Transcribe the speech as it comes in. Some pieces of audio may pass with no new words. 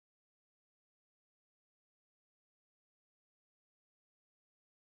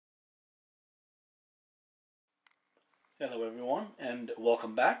Hello everyone and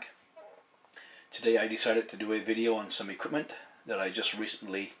welcome back. Today I decided to do a video on some equipment that I just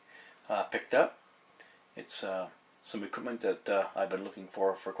recently picked up. It's some equipment that I've been looking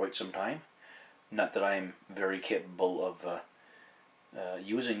for quite some time. Not that I'm very capable of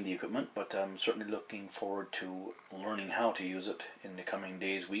using the equipment, but I'm certainly looking forward to learning how to use it in the coming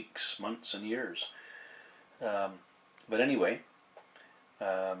days, weeks, months and years. But anyway,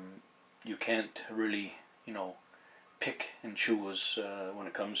 you can't really, pick and choose when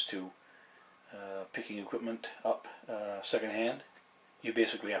it comes to picking equipment up secondhand. You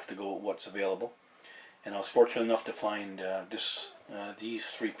basically have to go with what's available. And I was fortunate enough to find these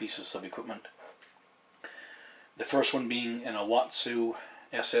three pieces of equipment. The first one being an Iwatsu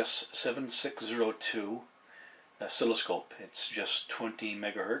SS7602 Oscilloscope. It's just 20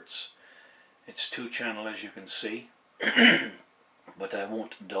 megahertz. It's 2-channel, as you can see. But I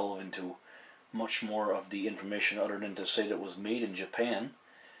won't delve into much more of the information other than to say that it was made in Japan,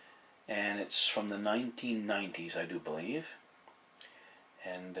 and it's from the 1990s, I do believe.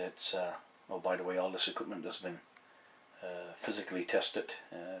 And it's oh, by the way, all this equipment has been physically tested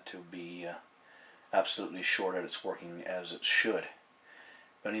to be absolutely sure that it's working as it should.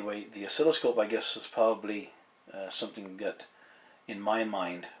 But anyway, the oscilloscope, I guess, is probably something that in my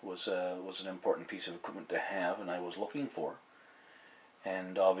mind was an important piece of equipment to have, and I was looking for.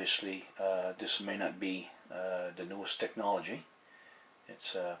 And obviously this may not be the newest technology.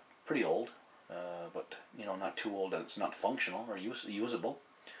 It's pretty old, but not too old that it's not functional or usable.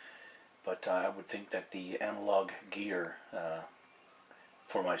 But I would think that the analog gear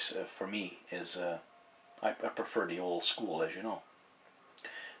for me is I prefer the old school, as you know.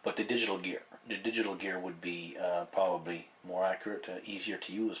 But the digital gear would be probably more accurate, easier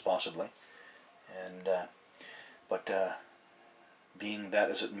to use possibly. And being that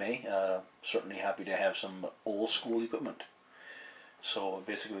as it may, certainly happy to have some old school equipment. So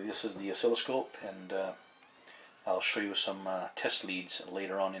basically this is the oscilloscope, and I'll show you some test leads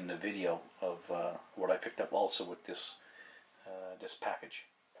later on in the video of what I picked up also with this package.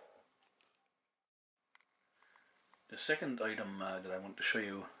 The second item that I want to show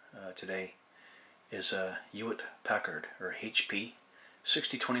you today is a Iwatsu or HP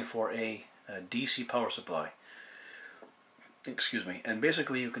 6024A DC power supply. Excuse me. And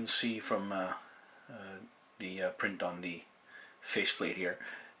basically you can see from the print on the faceplate here,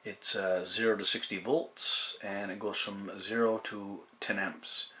 it's 0 to 60 volts, and it goes from 0 to 10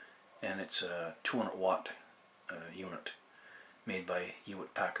 amps, and it's a 200 watt unit made by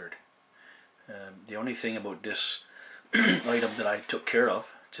Iwatsu. The only thing about this item that I took care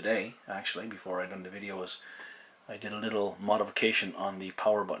of today, actually, before I done the video, is I did a little modification on the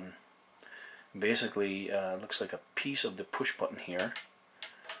power button. Basically, looks like a piece of the push button here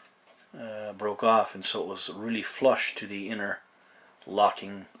broke off, and so it was really flush to the inner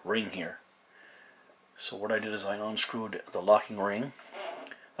locking ring here. So what I did is I unscrewed the locking ring.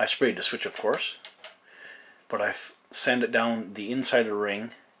 I sprayed the switch, of course, but I sanded down the inside of the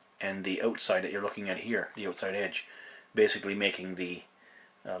ring and the outside that you're looking at here, the outside edge, basically making the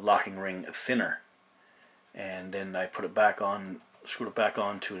locking ring thinner. And then I put it back on, screwed it back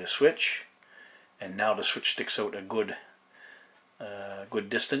onto the switch. And now the switch sticks out a good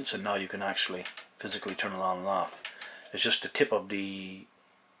distance, and now you can actually physically turn it on and off. It's just the tip of the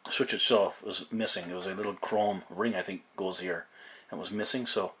switch itself was missing. There was a little chrome ring, I think, goes here, and was missing,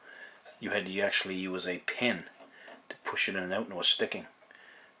 so you had to actually use a pen to push it in and out, and it was sticking.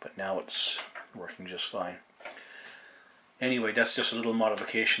 But now it's working just fine. Anyway, that's just a little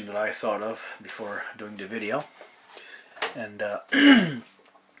modification that I thought of before doing the video. And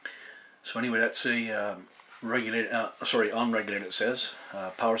so anyway, that's a unregulated, it says,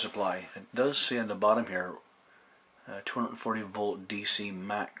 power supply. It does say on the bottom here, 240 volt DC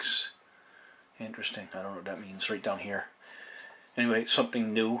max. Interesting. I don't know what that means. Right down here. Anyway,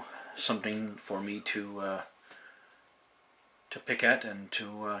 something new, something for me to pick at and to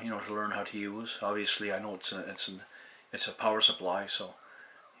to learn how to use. Obviously, I know it's a power supply, so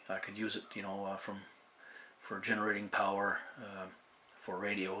I could use it, for generating power. For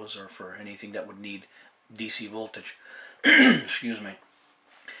radios or for anything that would need DC voltage. Excuse me.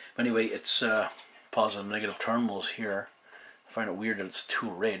 But anyway, it's positive and negative terminals here. I find it weird that it's two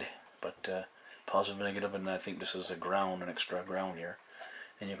red, but positive and negative, and I think this is a ground, an extra ground here.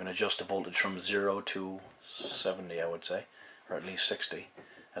 And you can adjust the voltage from 0 to 70, I would say, or at least 60,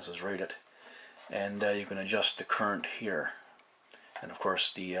 as is rated. And you can adjust the current here, and of course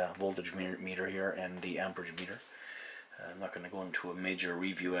the voltage meter here and the amperage meter. I'm not going to go into a major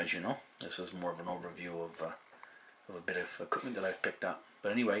review, as you know. This is more of an overview of a bit of equipment that I've picked up.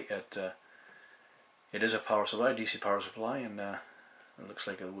 But anyway, it is a power supply, DC power supply, and it looks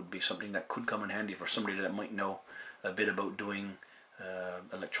like it would be something that could come in handy for somebody that might know a bit about doing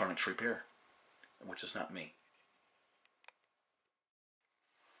electronics repair, which is not me.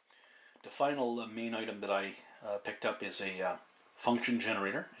 The final main item that I picked up is a function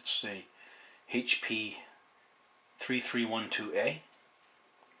generator. It's a HP 3312A,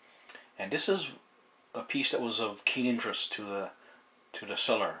 and this is a piece that was of keen interest to the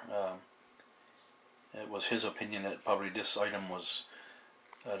seller. It was his opinion that probably this item was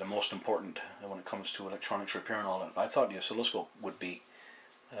the most important when it comes to electronics repair and all that. I thought the oscilloscope would be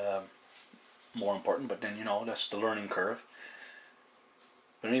more important, but then, you know, that's the learning curve.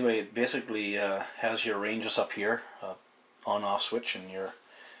 But anyway, it basically has your ranges up here, on-off switch, and your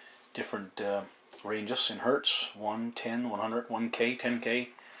different ranges in hertz: 1, 10, 100, 1K, 10K,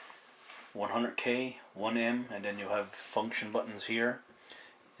 100K, 1M, and then you have function buttons here.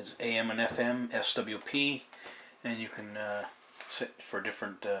 It's AM and FM, SWP, and you can set for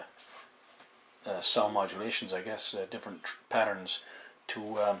different sound modulations, I guess, different patterns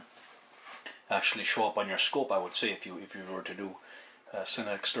to actually show up on your scope, I would say, if you were to do send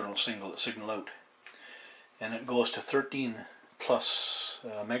an external signal out. And it goes to 13 plus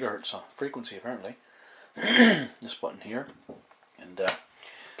megahertz on frequency, apparently. This button here. And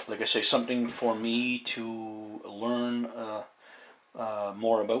like I say, something for me to learn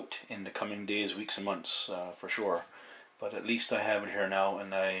more about in the coming days, weeks and months, for sure. But at least I have it here now,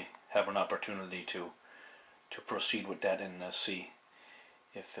 and I have an opportunity to proceed with that and see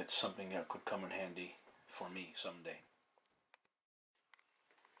if it's something that could come in handy for me someday.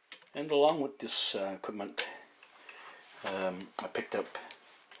 And along with this equipment, I picked up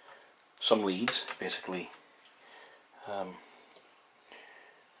some leads, basically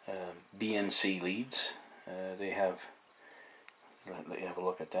Bnc Leads. They have, let you have a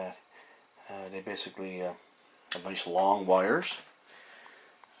look at that. They basically have nice long wires.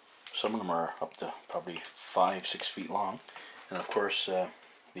 Some of them are up to probably 5-6 feet long, and of course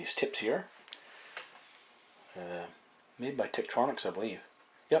these tips here, made by Tektronix, I believe.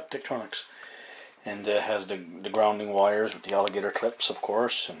 Yep, Tektronix. And has the grounding wires with the alligator clips, of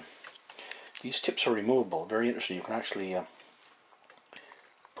course. And these tips are removable. Very interesting. You can actually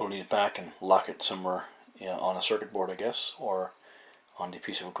pull it back and lock it somewhere on a circuit board, I guess, or on the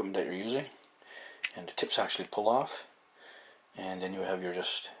piece of equipment that you're using. And the tips actually pull off. And then you have your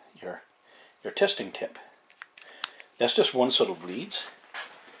testing tip. That's just one set of leads.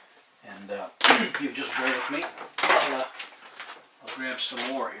 And you just bear with me. I'll grab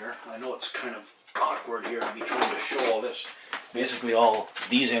some more here. I know it's kind of awkward here to be trying to show all this. Basically, all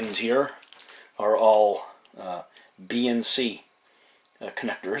these ends here are all Bnc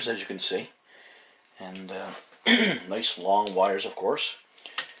connectors, as you can see, and nice long wires, of course,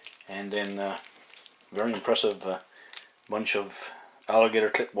 and then very impressive bunch of alligator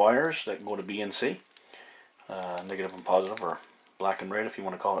clip wires that go to Bnc, negative and positive, or black and red if you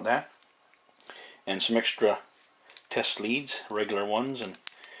want to call it that, and some extra test leads, regular ones, and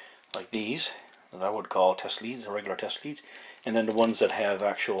like these that I would call test leads, regular test leads, and then the ones that have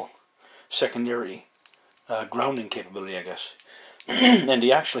actual secondary grounding capability, I guess. And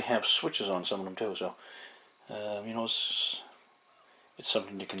they actually have switches on some of them too, so you know, it's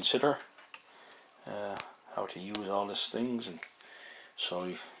something to consider, how to use all these things, and so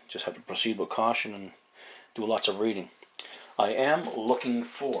you just have to proceed with caution and do lots of reading. I am looking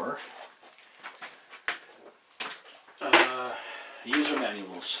for user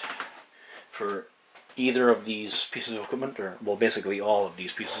manuals for either of these pieces of equipment, or well, basically all of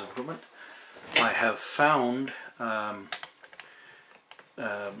these pieces of equipment. I have found a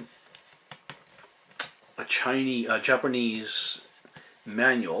Japanese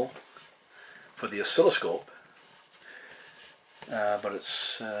manual for the oscilloscope, but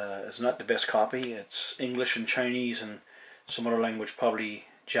it's not the best copy. It's English and Chinese and some other language, probably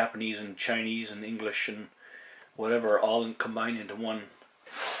Japanese and Chinese and English and whatever, all combined into one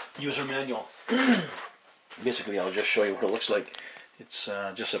user manual. Basically, I'll just show you what it looks like. It's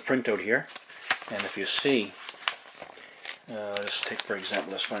just a printout here, and if you see, let's take for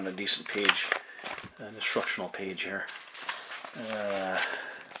example, let's find a decent page, an instructional page here.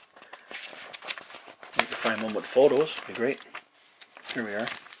 Need to find one with photos, would be great. Here we are.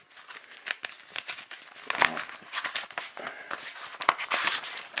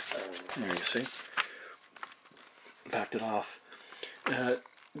 There you see. Backed it off.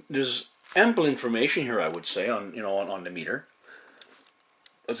 There's ample information here, I would say, on on the meter.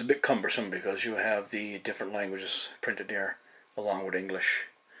 It's a bit cumbersome because you have the different languages printed there along with English.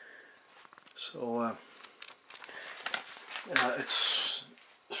 So it's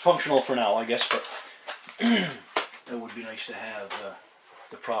functional for now, I guess, but it would be nice to have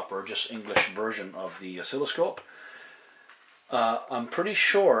the proper, just English version of the oscilloscope. I'm pretty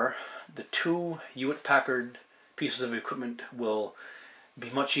sure the two Hewlett-Packard pieces of equipment will be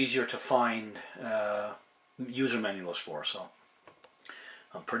much easier to find user manuals for, so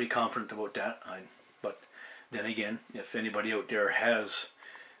I'm pretty confident about that. But then again, if anybody out there has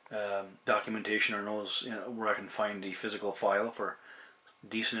documentation or knows where I can find the physical file for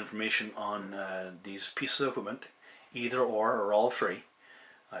decent information on these pieces of equipment, either or all three,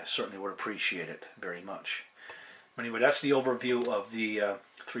 I certainly would appreciate it very much. Anyway, that's the overview of the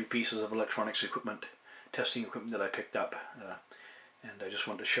 3 pieces of electronics equipment, testing equipment that I picked up, and I just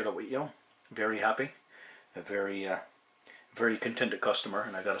wanted to share that with you. Very happy, a very contented customer,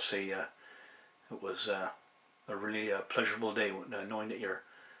 and I gotta say it was a really pleasurable day knowing that you're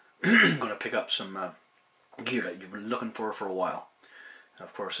going to pick up some gear that you've been looking for a while.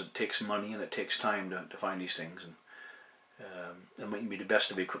 Of course, it takes money and it takes time to find these things, and it mightn't be the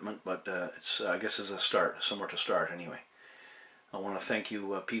best of equipment, but it's I guess it's a start, somewhere to start anyway. I want to thank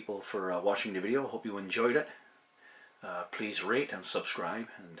you people for watching the video. Hope you enjoyed it. Please rate and subscribe,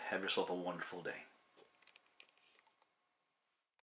 and have yourself a wonderful day.